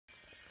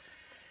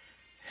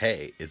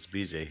Hey, it's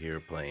BJ here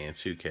playing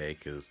 2K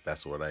because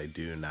that's what I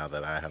do now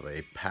that I have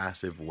a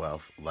passive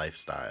wealth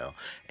lifestyle.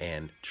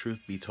 And truth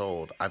be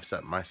told, I've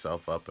set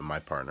myself up and my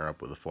partner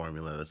up with a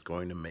formula that's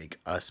going to make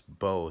us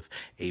both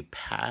a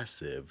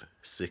passive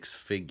six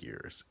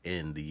figures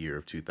in the year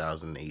of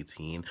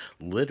 2018,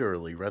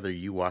 literally, whether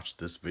you watch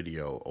this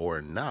video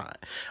or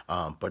not.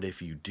 But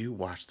if you do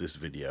watch this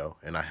video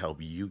and I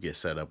help you get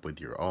set up with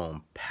your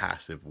own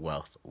passive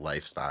wealth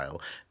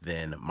lifestyle,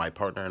 then my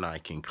partner and I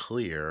can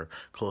clear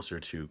closer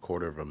to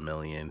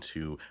 $250,000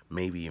 to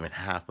maybe even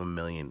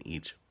 $500,000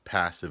 each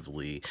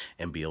passively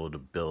and be able to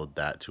build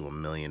that to $1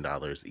 million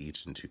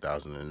each in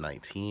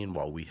 2019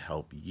 while we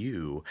help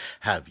you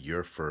have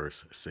your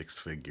first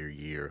six-figure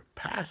year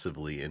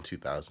passively in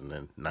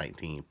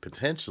 2019,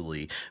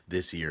 potentially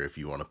this year if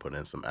you want to put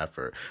in some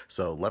effort.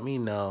 So let me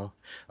know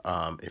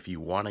if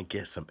you want to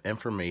get some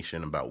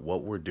information about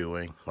what we're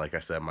doing. Like I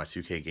said, my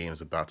 2K game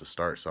is about to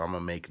start, so I'm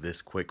gonna make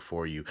this quick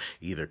for you.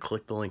 Either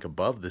click the link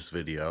above this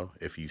video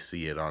if you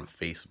see it on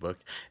Facebook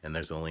and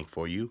there's a link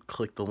for you.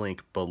 Click the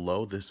link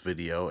below this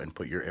video and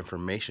put your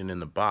information in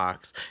the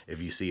box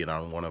if you see it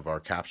on one of our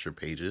capture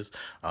pages.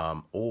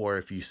 Or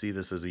if you see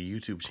this as a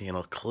YouTube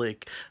channel,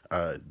 click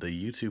the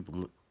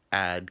YouTube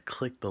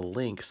click the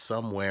link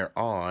somewhere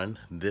on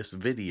this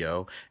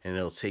video and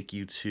it'll take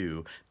you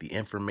to the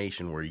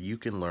information where you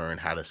can learn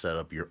how to set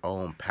up your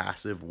own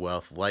passive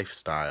wealth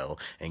lifestyle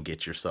and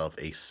get yourself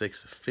a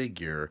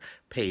six-figure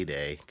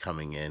payday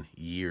coming in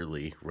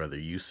yearly, whether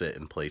you sit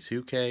and play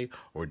 2K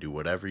or do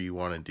whatever you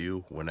want to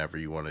do whenever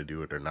you want to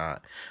do it or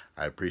not.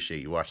 I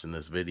appreciate you watching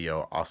this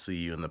video. I'll see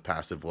you in the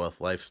passive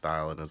wealth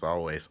lifestyle, and as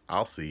always,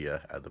 I'll see you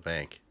at the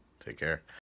bank. Take care.